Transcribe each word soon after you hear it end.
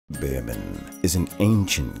Bearman is an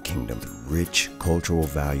ancient kingdom with rich cultural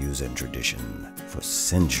values and tradition. For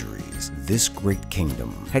centuries, this great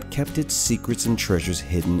kingdom had kept its secrets and treasures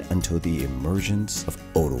hidden until the emergence of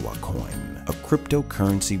Oduwa Coin, a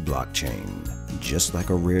cryptocurrency blockchain. Just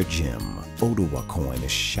like a rare gem, Oduwa Coin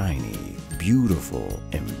is shiny, beautiful,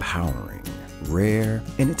 empowering, rare,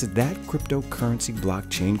 and it's that cryptocurrency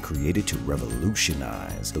blockchain created to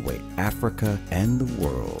revolutionize the way Africa and the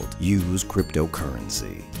world use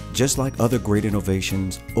cryptocurrency. Just like other great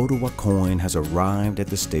innovations, Oduwa Coin has arrived at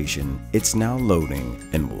the station. It's now loading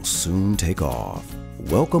and will soon take off.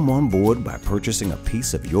 Welcome on board by purchasing a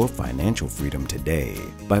piece of your financial freedom today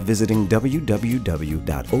by visiting www.oduwa.io.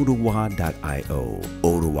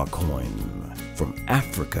 Oduwa Coin, from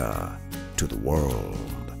Africa to the world.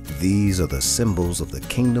 These are the symbols of the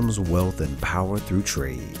kingdom's wealth and power through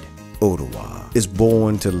trade. Oduwa is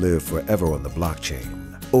born to live forever on the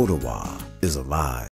blockchain. Oduwa is alive.